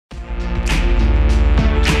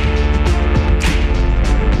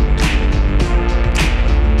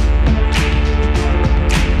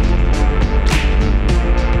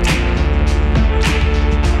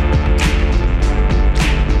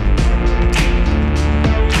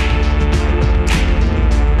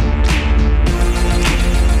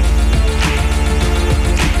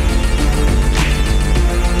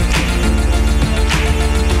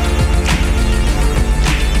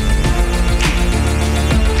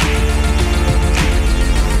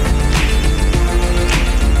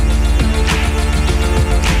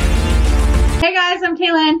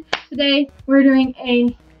we're doing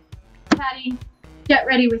a Chatty get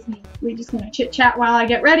ready with me. We're just gonna chit chat while I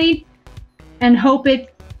get ready and hope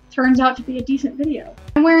it turns out to be a decent video.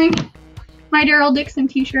 I'm wearing my Daryl Dixon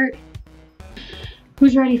t-shirt.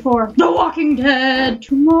 Who's ready for The Walking Dead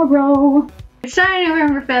tomorrow? It's Saturday,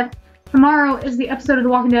 November 5th. Tomorrow is the episode of The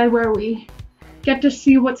Walking Dead where we get to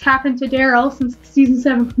see what's happened to Daryl since the season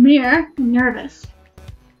 7 premiere. I'm nervous.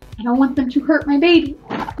 I don't want them to hurt my baby.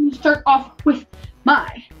 I'm gonna start off with my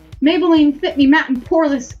Maybelline Fit Me Matte and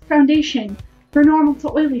Poreless Foundation for normal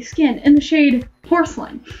to oily skin in the shade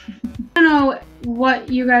Porcelain. I don't know what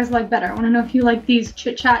you guys like better. I want to know if you like these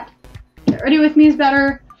chit chat get ready with me's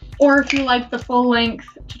better, or if you like the full length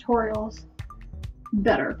tutorials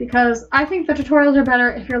better, because I think the tutorials are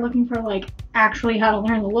better if you're looking for like actually how to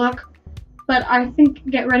learn the look. But I think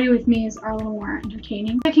Get Ready With Me's are a little more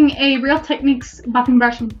entertaining. Taking a Real Techniques buffing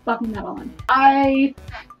brush and buffing that on. I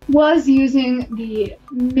was using the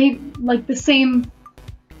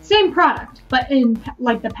same product, but in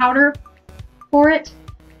like the powder for it,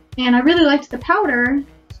 and I really liked the powder,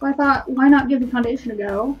 so I thought, why not give the foundation a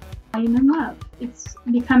go? I'm in love. It's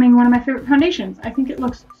becoming one of my favorite foundations. I think it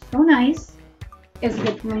looks so nice. It's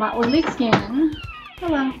good for my oily skin.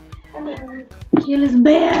 Hello. Hello. Kayla's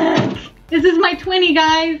back. This is my twinnie,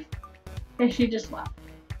 guys. And she just left.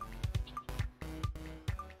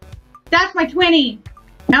 That's my twinnie.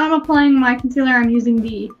 Now I'm applying my concealer. I'm using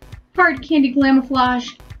the Hard Candy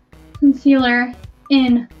Glamoflauge concealer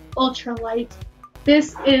in Ultra Light.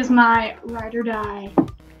 This is my Ride or Die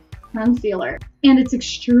concealer. And it's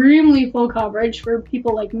extremely full coverage for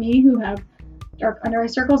people like me who have dark under eye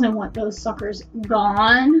circles and want those suckers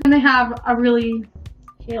gone. And they have a really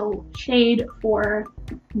pale shade for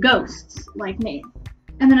ghosts like me.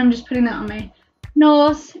 And then I'm just putting that on my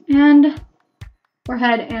nose and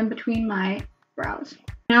forehead and between my brows.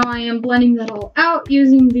 Now I am blending that all out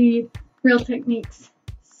using the Real Techniques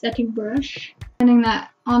setting brush. Blending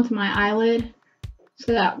that onto my eyelid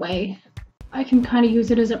so that way I can kind of use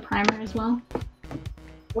it as a primer as well.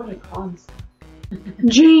 What a concept.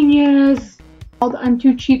 Genius! Called I'm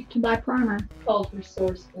too cheap to buy primer. Called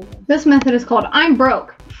resourceful. This method is called I'm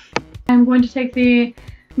broke. I'm going to take the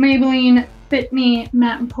Maybelline Fit Me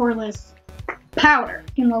Matte and Poreless powder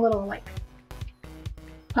in the little like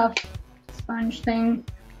puff sponge thing.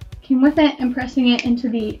 Came with it and pressing it into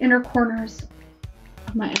the inner corners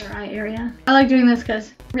of my inner eye area. I like doing this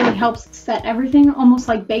because it really helps set everything, almost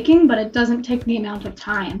like baking, but it doesn't take the amount of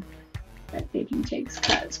time that baking takes,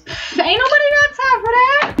 because ain't nobody got time for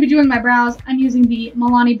that. I'll be doing my brows. I'm using the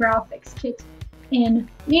Milani Brow Fix Kit in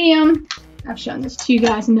medium. I've shown this to you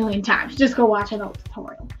guys a million times. Just go watch an old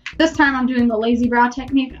tutorial. This time I'm doing the lazy brow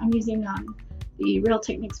technique. I'm using the Real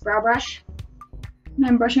Techniques brow brush. And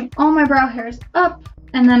I'm brushing all my brow hairs up,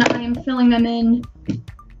 and then I am filling them in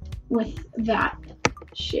with that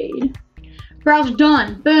shade. Brows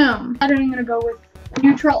done. Boom. I'm gonna go with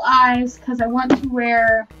neutral eyes because I want to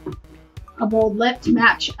wear a bold lip to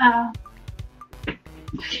match.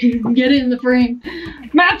 Get it in the frame.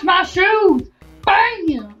 Match my shoes.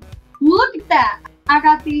 Bam! Look at that. I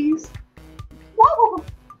got these. Whoa!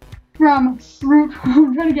 From Route.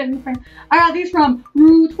 I'm trying to get in the frame. I got these from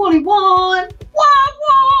Route 21.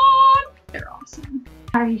 They're awesome.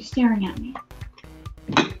 Why are you staring at me?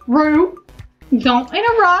 Rude. Don't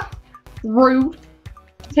interrupt. Rude.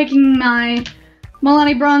 Taking my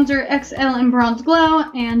Milani Bronzer XL in Bronze Glow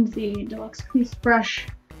and the Deluxe Crease Brush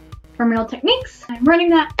from Real Techniques. I'm running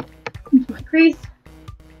that into my crease.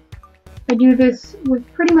 I do this with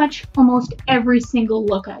pretty much almost every single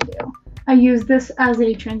look I do. I use this as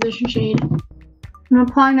a transition shade. I'm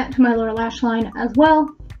applying that to my lower lash line as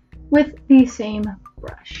well with the same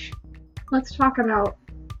brush. Let's talk about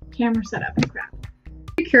camera setup and crap.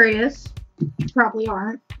 If you're curious, you probably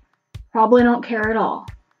aren't. Probably don't care at all.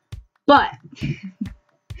 But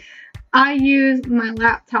I use my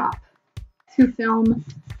laptop to film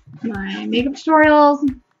my makeup tutorials,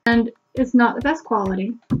 and it's not the best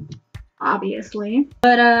quality, obviously.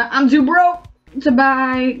 But I'm too broke to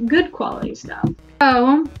buy good quality stuff.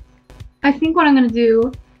 So I think what I'm gonna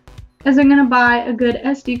do is I'm gonna buy a good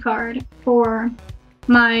SD card for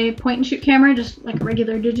my point and shoot camera, just like a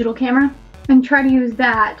regular digital camera, and try to use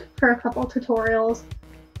that for a couple tutorials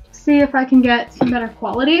to see if I can get some better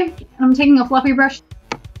quality. I'm taking a fluffy brush,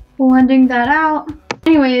 blending that out.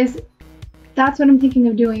 Anyways, that's what I'm thinking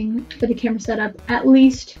of doing for the camera setup, at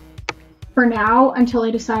least for now, until I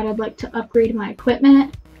decide I'd like to upgrade my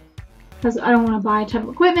equipment, because I don't want to buy a ton of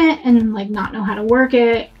equipment and then like not know how to work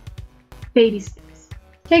it. Baby steps.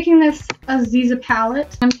 Taking this Aziza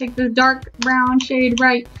palette, I'm gonna take this dark brown shade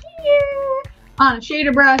right here on a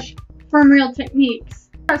shader brush from Real Techniques.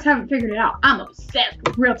 I just haven't figured it out. I'm obsessed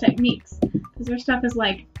with Real Techniques because their stuff is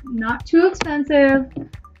like not too expensive,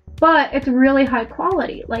 but it's really high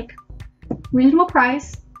quality, like reasonable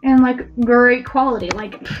price and like great quality.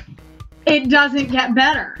 Like it doesn't get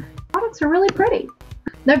better. Products are really pretty.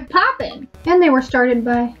 They're popping, and they were started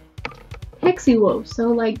by Pixie Wolf, so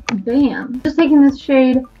like bam. Just taking this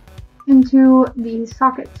shade into the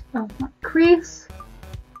socket of my crease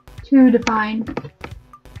to define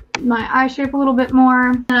my eye shape a little bit more,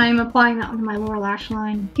 and I'm applying that onto my lower lash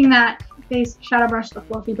line. Taking that face shadow brush, the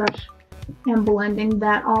fluffy brush, and blending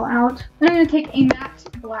that all out. And I'm going to take a matte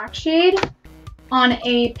black shade on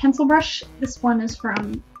a pencil brush. This one is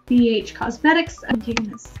from BH Cosmetics. I'm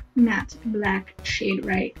taking this matte black shade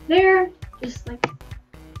right there, just like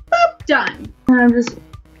boop, done. And I'm just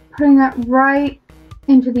putting that right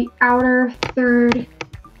into the outer third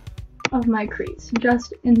of my crease,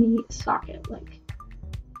 just in the socket. Like,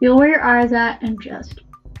 feel where your eye's at and just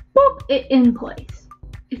boop it in place.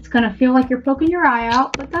 It's gonna feel like you're poking your eye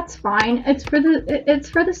out, but that's fine. It's for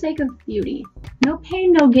the sake of beauty. No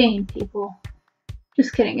pain, no gain, people.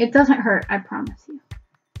 Just kidding. It doesn't hurt, I promise you.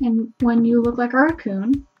 And when you look like a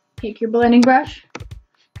raccoon, take your blending brush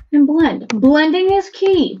and blend. Blending is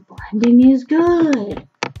key. Blending is good.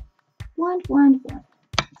 Blend, blend, blend.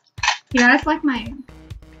 You guys like my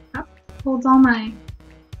cup? Holds all my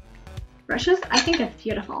brushes. I think it's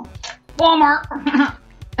beautiful. Walmart.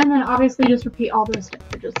 And then obviously just repeat all those steps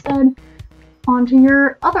I just said onto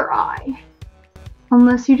your other eye.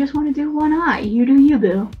 Unless you just want to do one eye. You do you,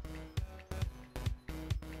 boo.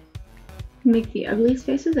 Make the ugliest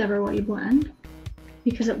faces ever while you blend,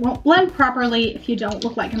 because it won't blend properly if you don't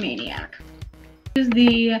look like a maniac. This is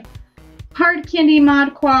the Hard Candy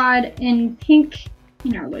Mod Quad in pink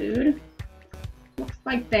interlude. Looks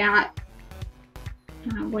like that.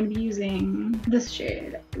 And I'm going to be using this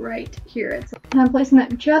shade right here. And I'm placing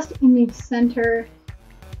that just in the center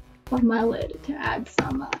of my lid to add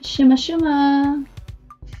some shimma shimma.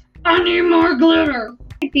 I need more glitter.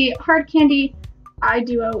 Take the Hard Candy Eye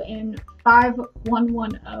Duo in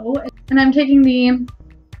 5110, and I'm taking the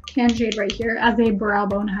tan shade right here as a brow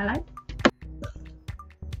bone highlight.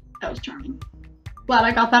 That was charming. Glad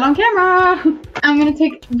I got that on camera. I'm gonna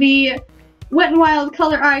take the Wet n Wild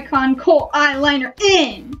Color Icon Kohl eyeliner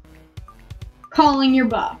in Calling Your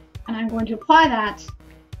Buff, and I'm going to apply that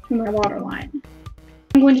to my waterline.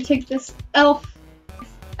 I'm going to take this elf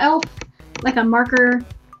like a marker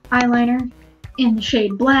eyeliner in the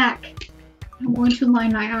shade black. I'm going to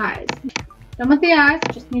line my eyes. Done with the eyes,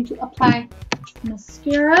 I just need to apply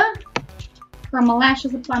mascara. For my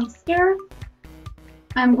lashes, apply mascara.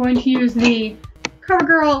 I'm going to use the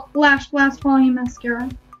Covergirl Lash Blast Volume Mascara.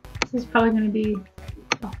 This is probably going to be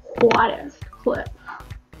the hottest clip,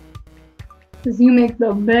 because you make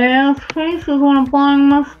the best faces when applying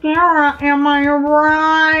mascara, am I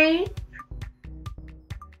right?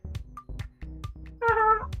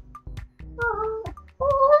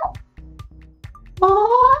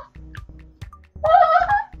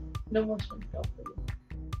 No more sun for you.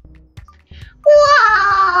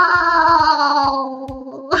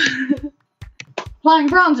 Wow! Applying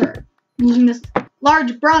bronzer. Using this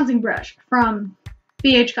large bronzing brush from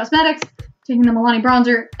BH Cosmetics. Taking the Milani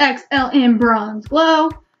bronzer XL Bronze Glow.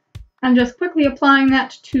 I'm just quickly applying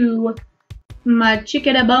that to my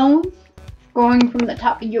cheekbones. Going from the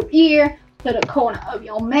top of your ear to the corner of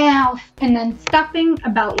your mouth. And then stopping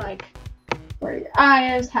about like where your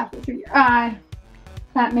eye is, halfway through your eye.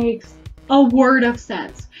 That makes a word of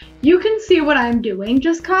sense. You can see what I'm doing,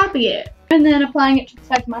 just copy it. And then applying it to the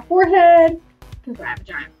side of my forehead, because I have a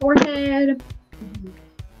giant forehead.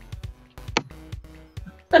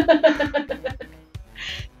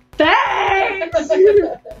 Thanks!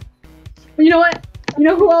 You know what? You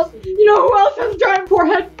know who else? You know who else has a giant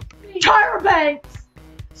forehead? Tyra Banks!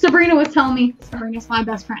 Sabrina was telling me, Sabrina's my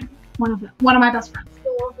best friend. One of my best friends.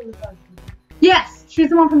 The one from the fashion. Yes, she's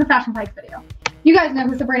the one from the Fashion Fights video. You guys know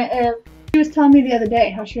who Sabrina is. She was telling me the other day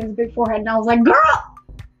how she has a big forehead, and I was like, girl,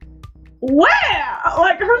 where?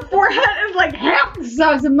 Like, her forehead is like half the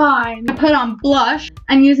size of mine. I put on blush.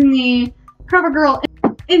 I'm using the Covergirl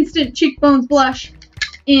Instant Cheekbones Blush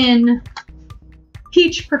in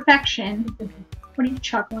Peach Perfection. What are you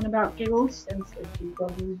chuckling about, Giggles? Instant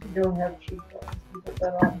cheekbones. You don't have cheekbones. You put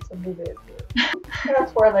that on some new bit.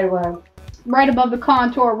 That's where they went. Right above the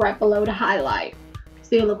contour, right below the highlight.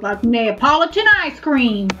 So you look like Neapolitan ice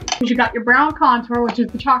cream. Because you got your brown contour, which is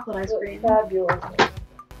the chocolate ice cream. Fabulous.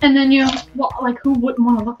 And then you, well, like who wouldn't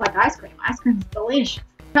want to look like ice cream? Ice cream is delicious.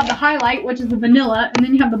 You have the highlight, which is the vanilla, and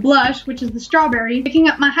then you have the blush, which is the strawberry. Picking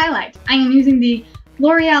up my highlight, I am using the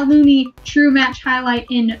L'Oreal Lumi True Match Highlight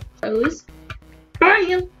in Rose.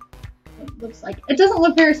 Bam! It looks like it doesn't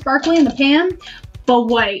look very sparkly in the pan, but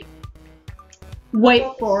wait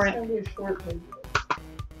for it. It's gonna be a short video.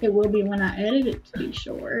 It will be when I edit it to be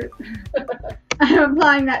short. I'm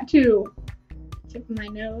applying that too. Tip of my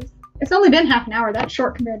nose. It's only been half an hour. That's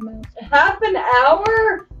short compared to most. Half an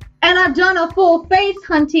hour? And I've done a full face,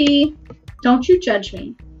 hunty. Don't you judge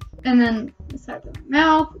me. And then the side of my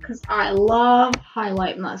mouth, because I love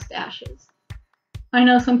highlight mustaches. I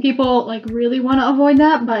know some people like really want to avoid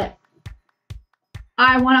that, but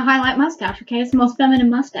I want to highlight mustache, okay? It's the most feminine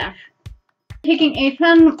mustache. Taking a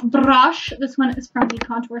pen brush. This one is from the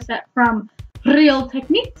contour set from Real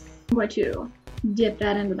Techniques. I'm going to dip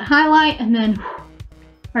that into the highlight and then,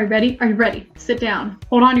 are you ready? Are you ready? Sit down.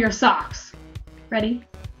 Hold on to your socks. Ready?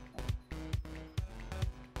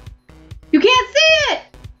 You can't see it!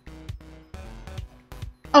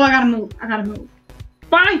 Oh, I gotta move. I gotta move.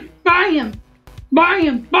 Buy him.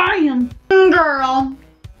 Buy him. Girl.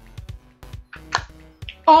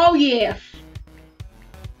 Oh, yeah.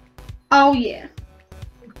 Oh, yeah.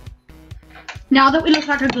 Now that we look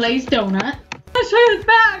like a glazed donut, I'll show you this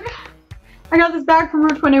bag. I got this bag from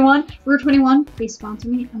Rue 21. Rue 21, please sponsor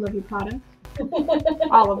me. I love your products.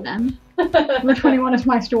 All of them. Rue 21 is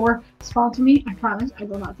my store. Sponsor me. I promise I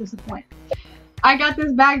will not disappoint. I got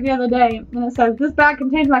this bag the other day, and it says, this bag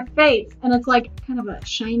contains my face. And it's like kind of a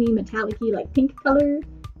shiny, metallic-y, like pink color.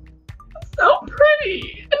 It's so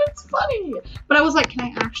pretty. And it's funny. But I was like, can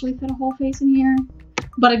I actually fit a whole face in here?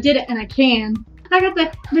 But I did it, and I can. I got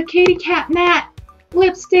the Katy Cat matte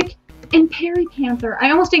lipstick in Perry Panther. I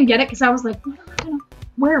almost didn't get it because I was like, I'm not gonna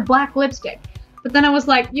wear black lipstick. But then I was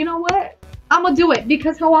like, you know what? I'm gonna do it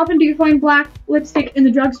because how often do you find black lipstick in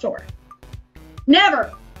the drugstore?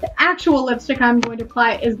 Never. The actual lipstick I'm going to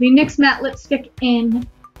apply is the NYX matte lipstick in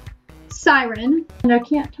Siren. And I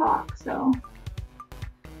can't talk, so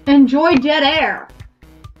enjoy dead air.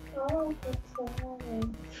 Oh, that's so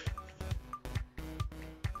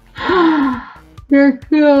You're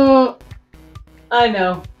cute. I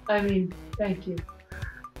know. I mean, thank you.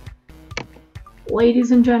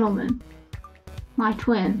 Ladies and gentlemen, my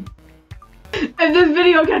twin. If this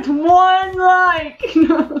video gets 1 like,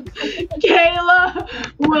 Kayla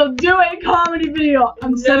will do a comedy video.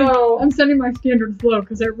 I'm setting my standards low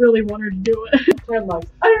because I really want her to do it. 10 likes.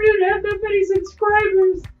 I don't even have that many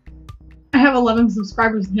subscribers. I have 11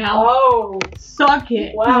 subscribers now. Oh. Suck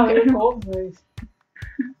it. Wow, you're cold face.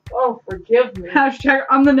 Oh, forgive me. Hashtag,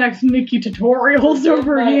 I'm the next Nikki Tutorials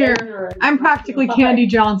over here. I'm practically Candy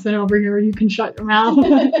Johnson over here. You can shut your mouth.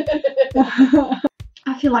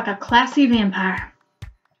 I feel like a classy vampire.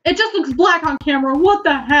 It just looks black on camera. What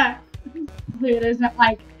the heck? Hopefully it isn't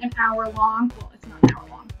like an hour long. Well, it's not an hour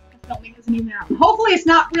long. The filming isn't even out. Hopefully it's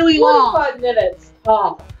not really long. 45 minutes.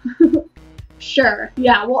 Top. Sure.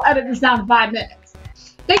 Yeah, we'll edit this down to 5 minutes.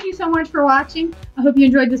 Thank you so much for watching. I hope you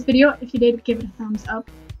enjoyed this video. If you did, give it a thumbs up.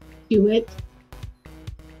 Do it.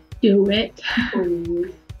 Do it.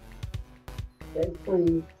 Please. Okay,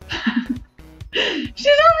 please. She's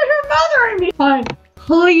over here mothering me. Fine.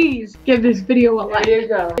 Please give this video a like. There you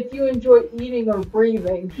go. If you enjoy eating or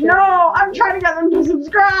breathing. No, I'm trying to get them to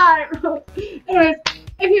subscribe. Anyways,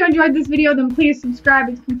 if you enjoyed this video, then please subscribe.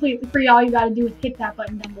 It's completely free. All you gotta do is hit that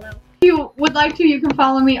button down below. If you would like to, you can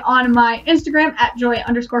follow me on my Instagram at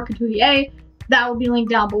joy_couturier. That will be linked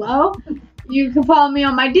down below. You can follow me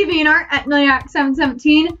on my DeviantArt at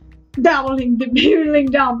Nilyak717. That will be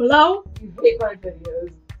linked down below. You hate my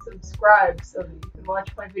videos. Subscribe so that you can watch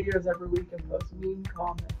my videos every week and post mean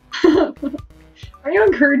comments. Are you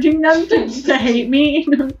encouraging them to hate me?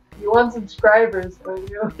 You want subscribers, don't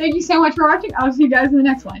you? Thank you so much for watching. I'll see you guys in the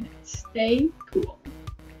next one. Stay cool.